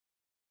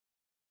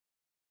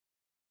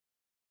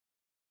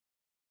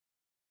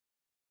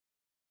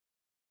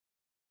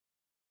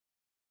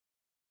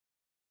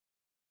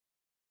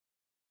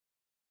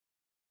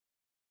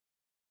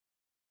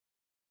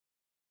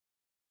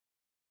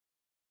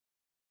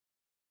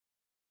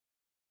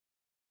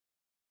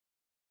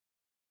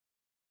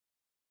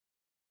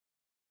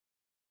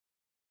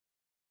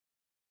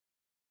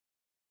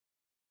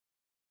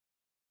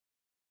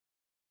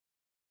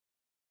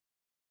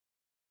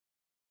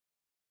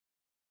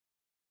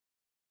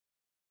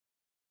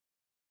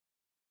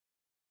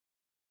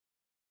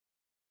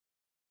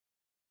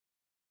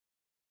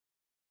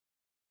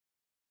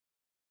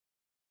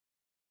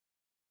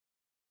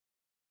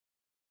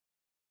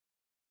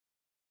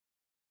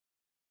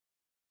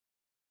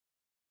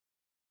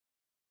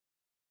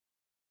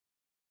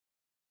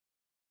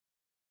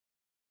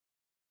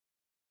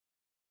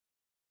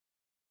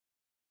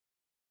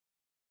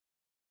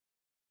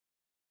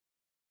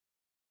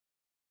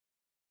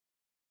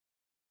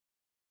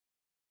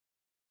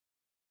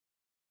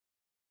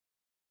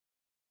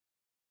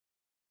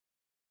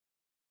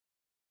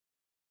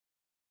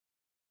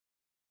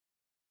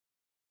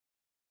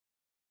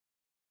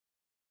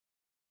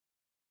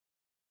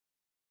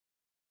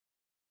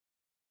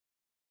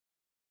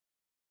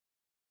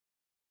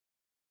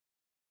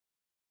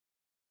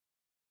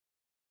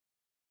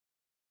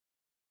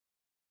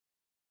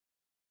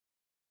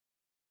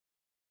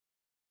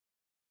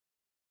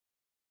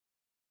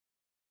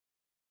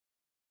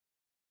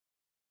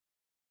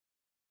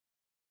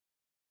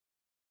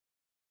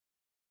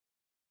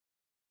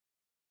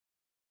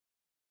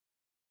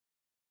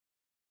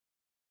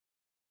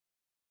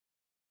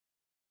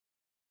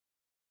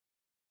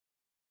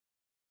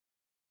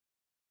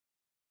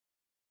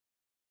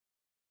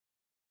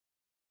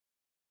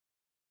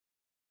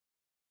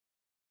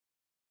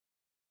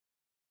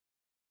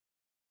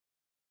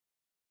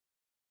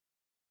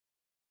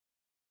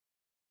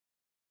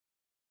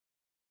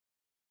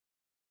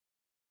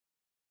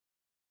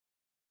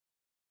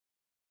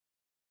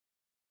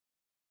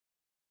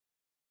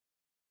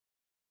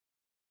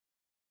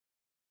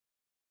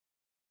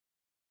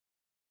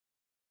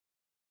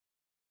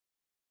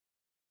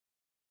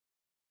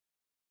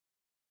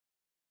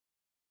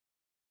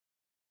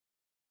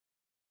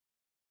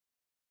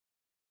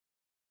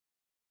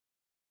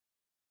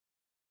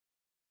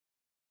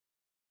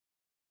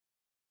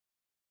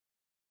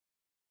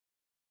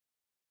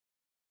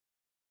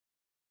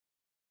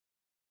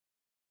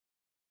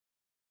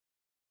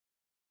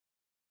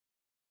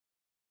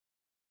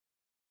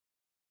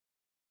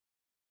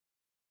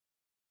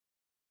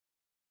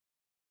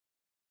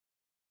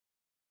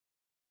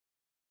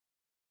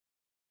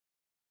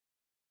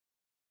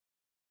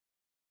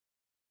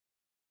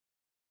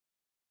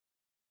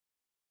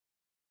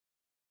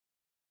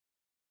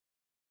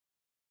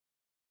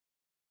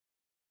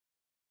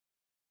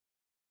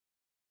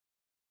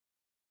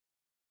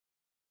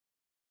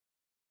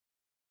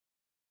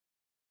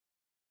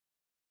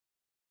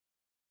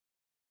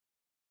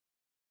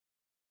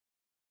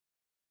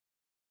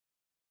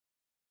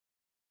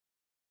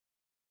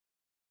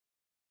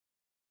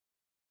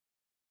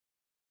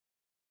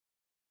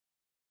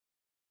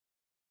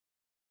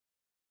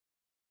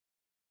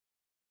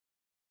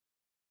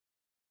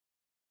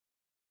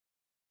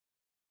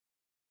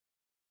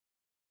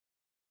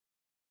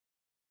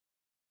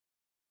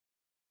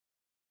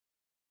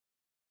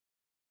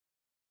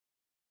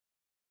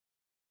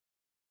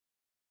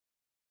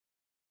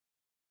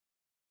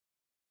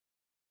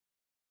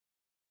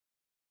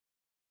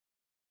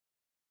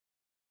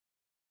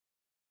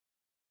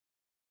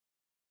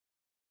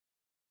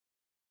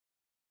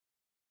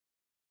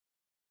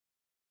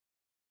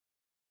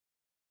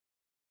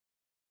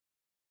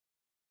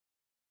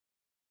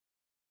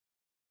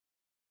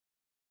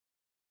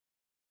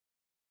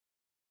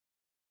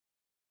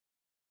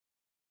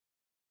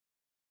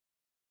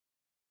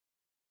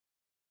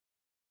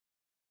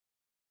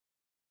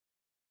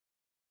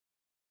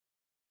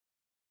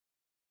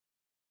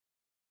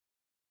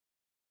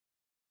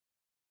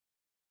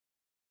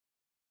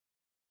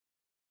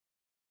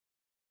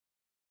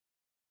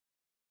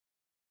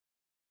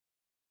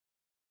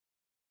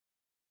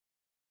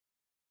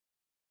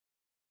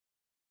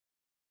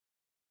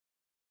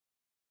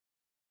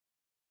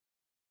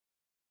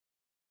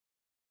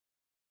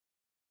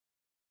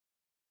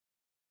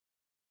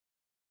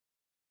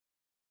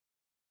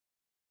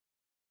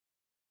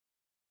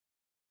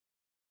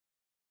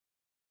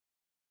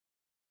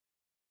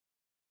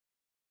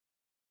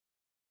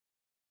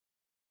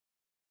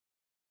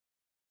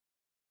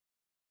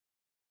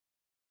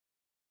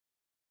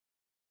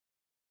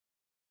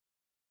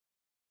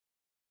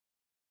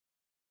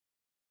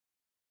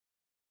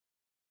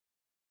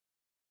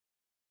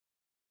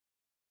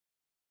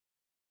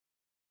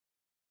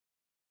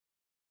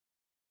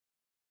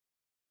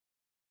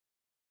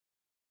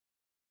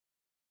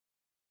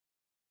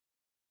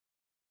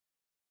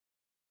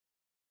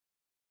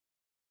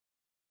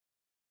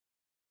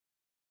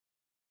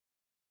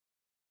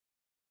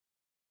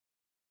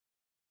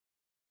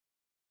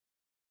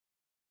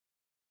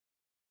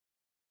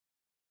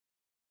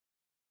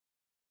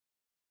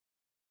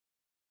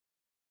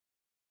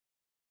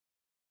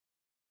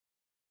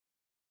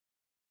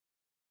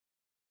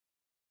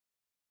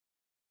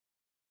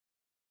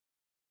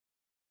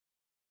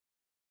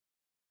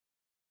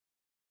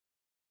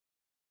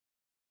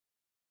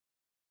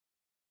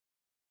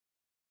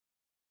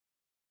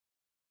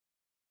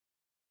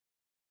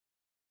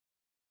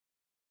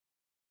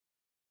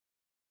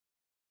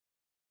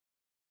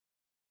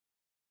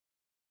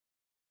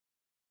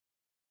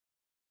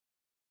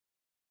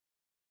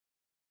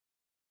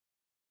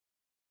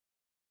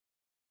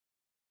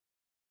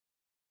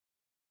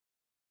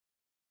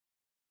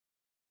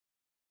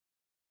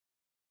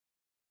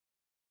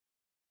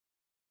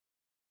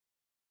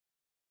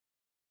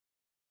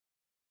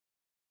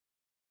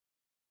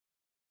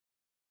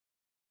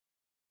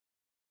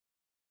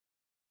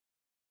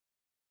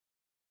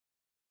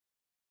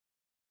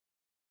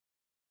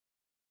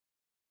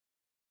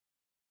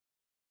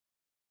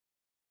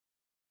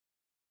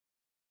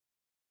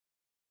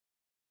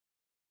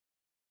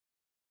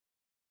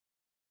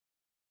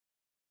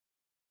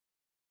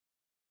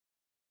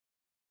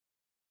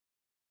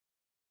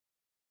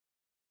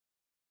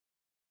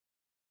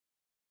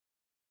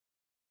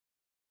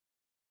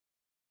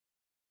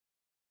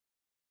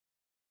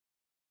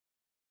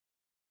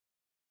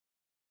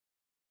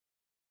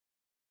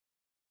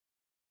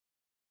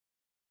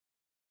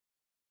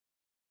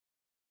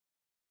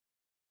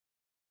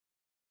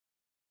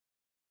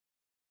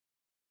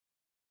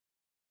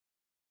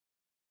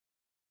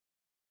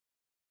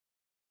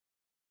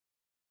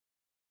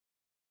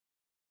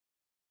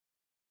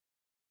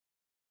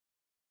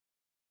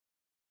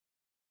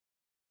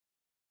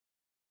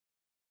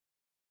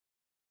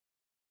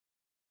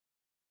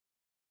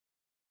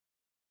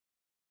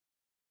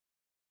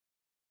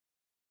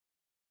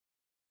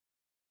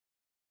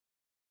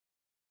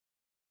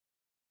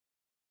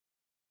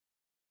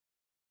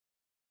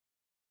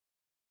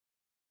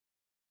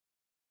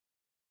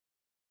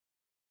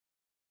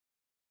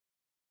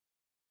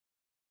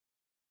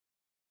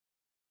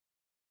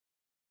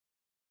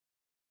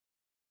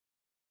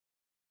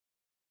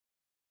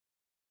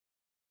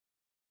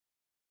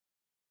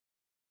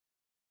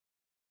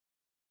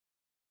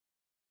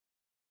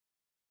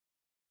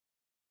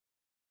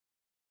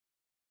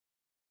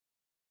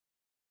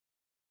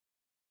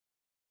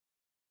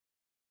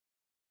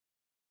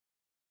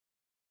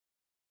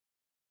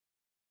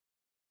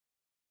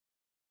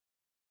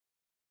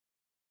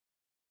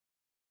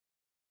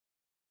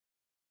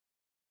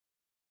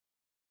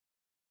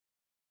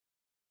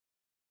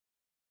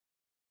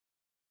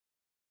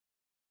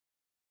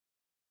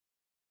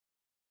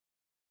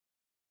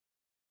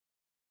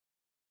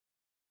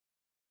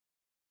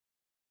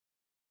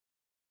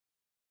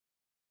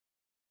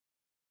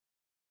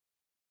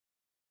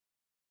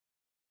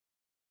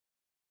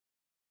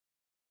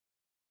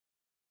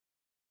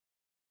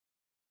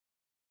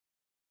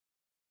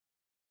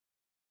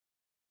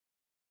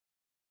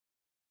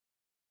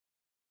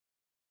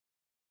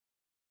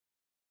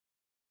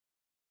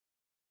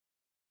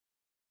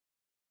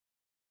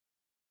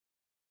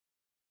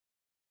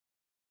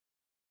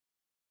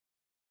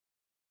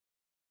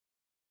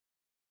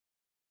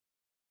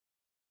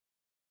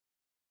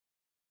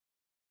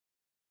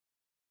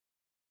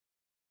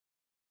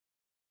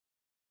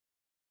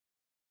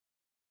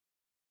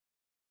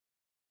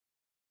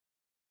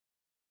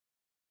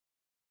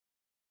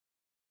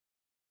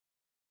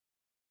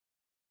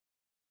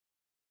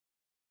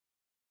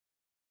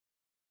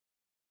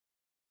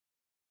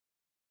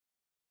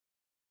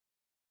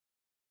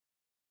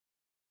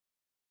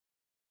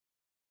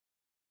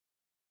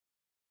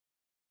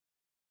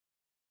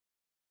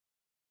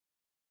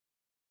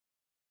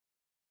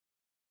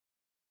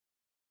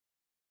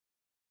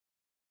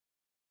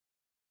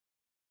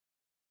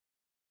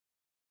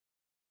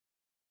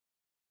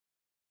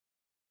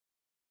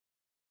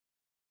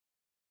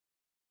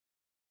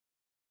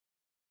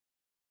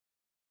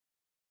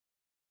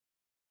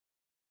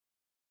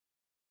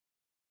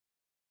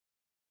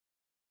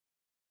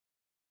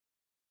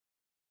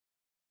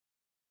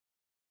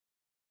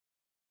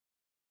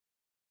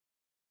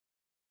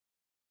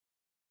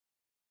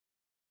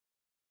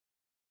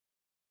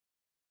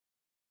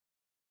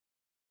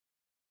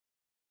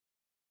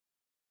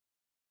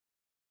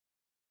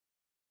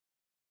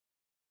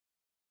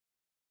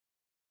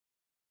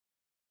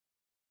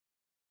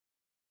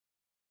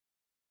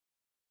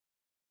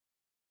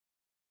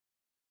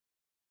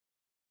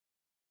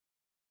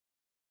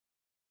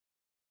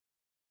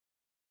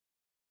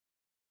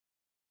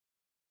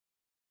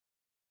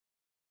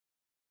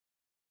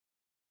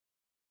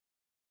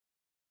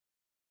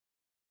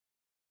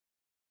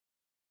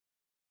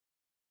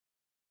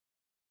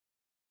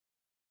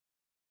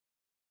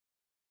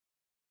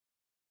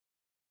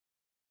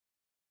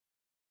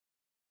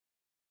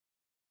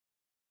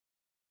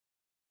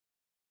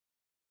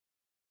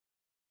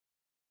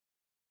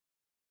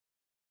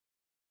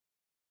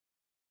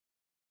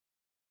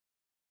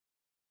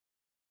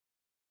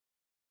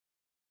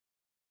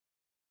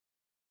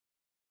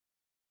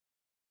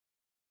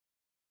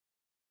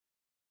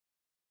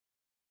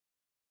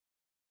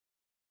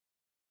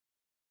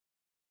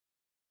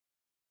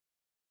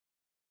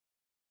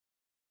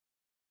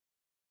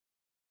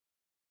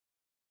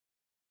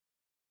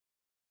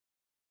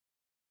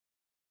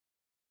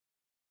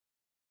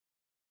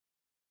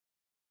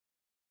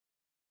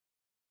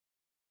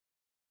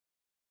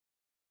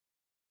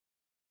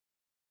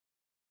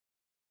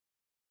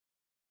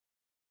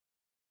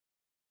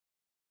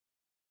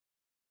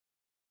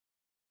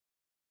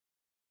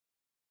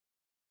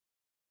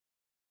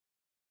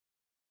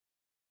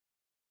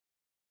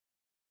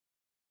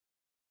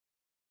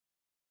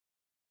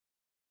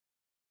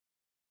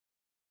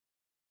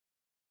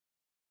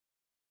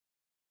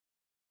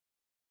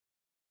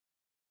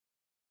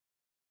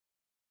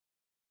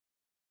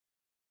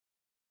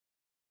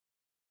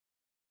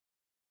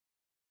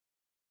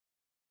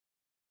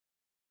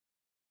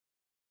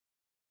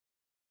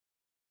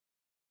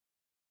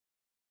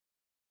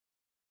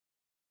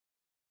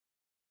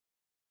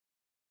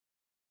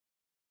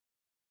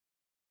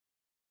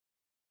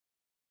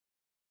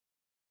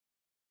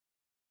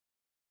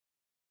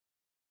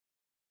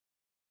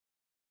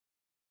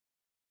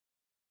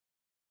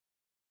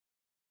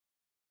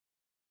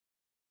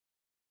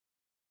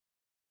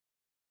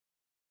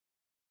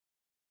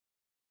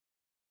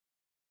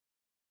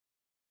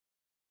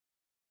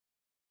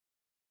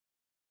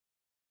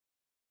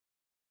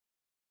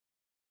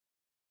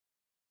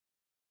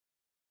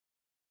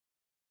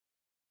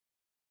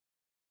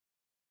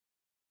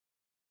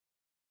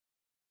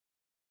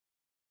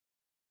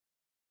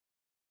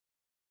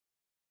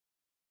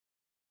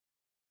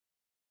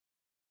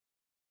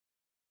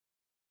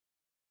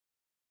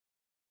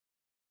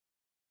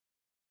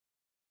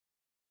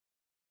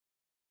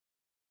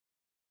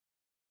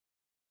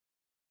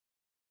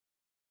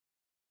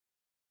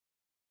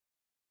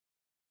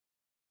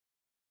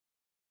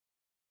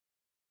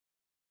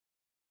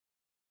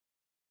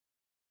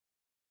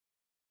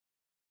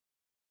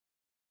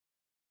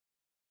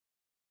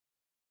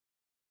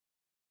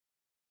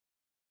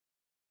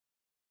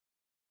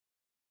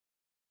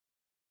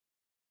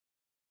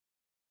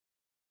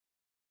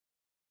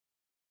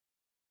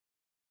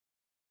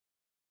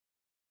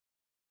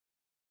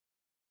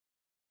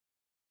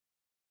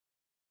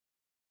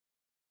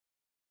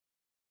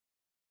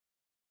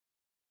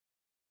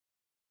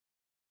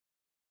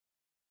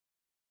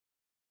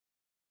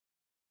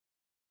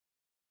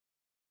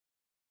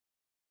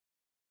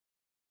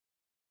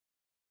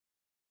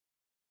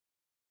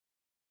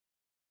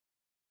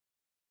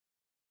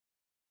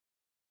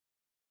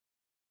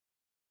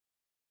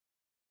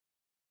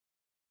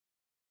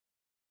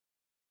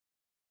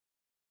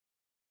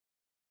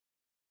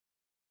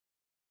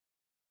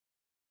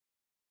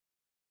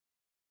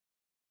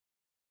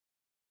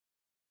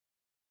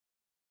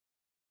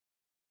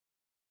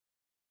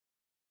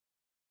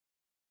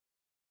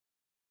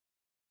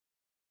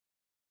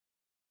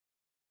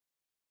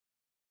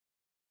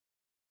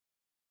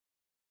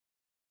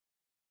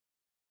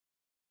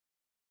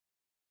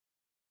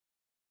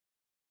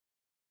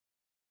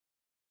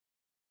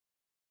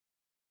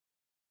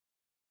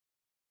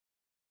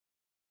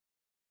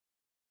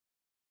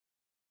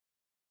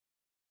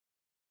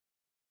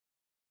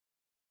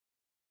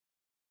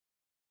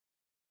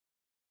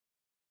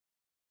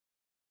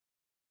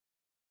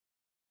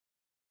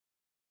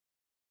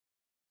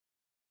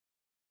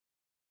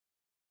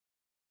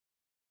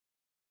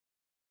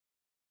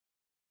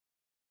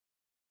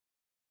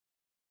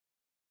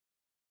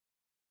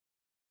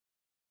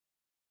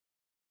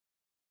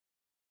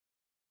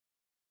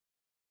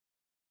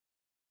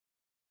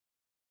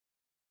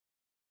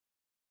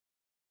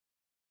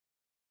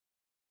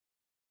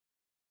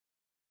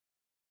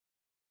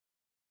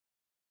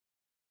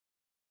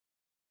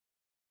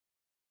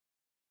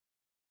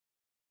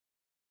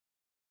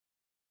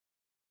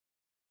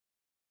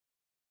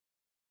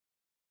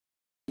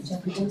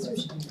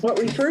 What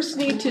we first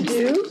need to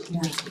do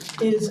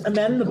is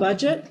amend the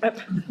budget.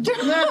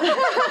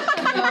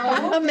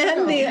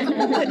 Amend the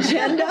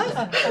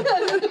agenda.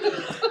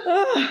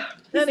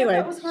 Anyway.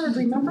 That was hard,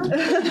 remember?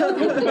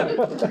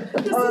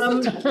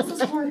 This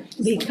is hard.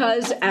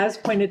 Because as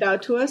pointed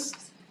out to us,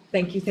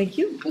 thank you.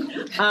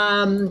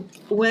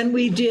 When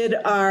we did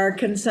our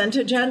consent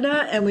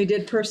agenda and we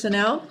did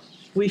personnel,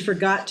 we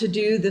forgot to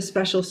do the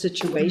special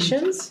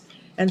situations.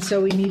 And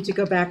so we need to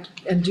go back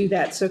and do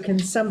that. So can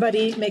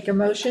somebody make a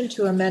motion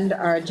to amend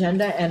our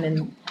agenda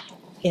and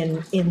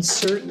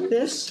insert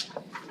this?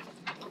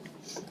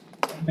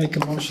 Make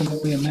a motion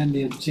that we amend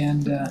the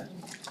agenda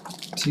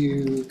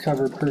to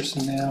cover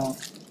personnel,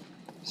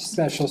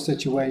 special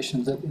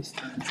situations at this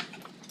time.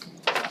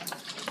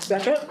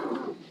 Second?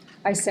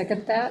 I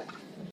second that.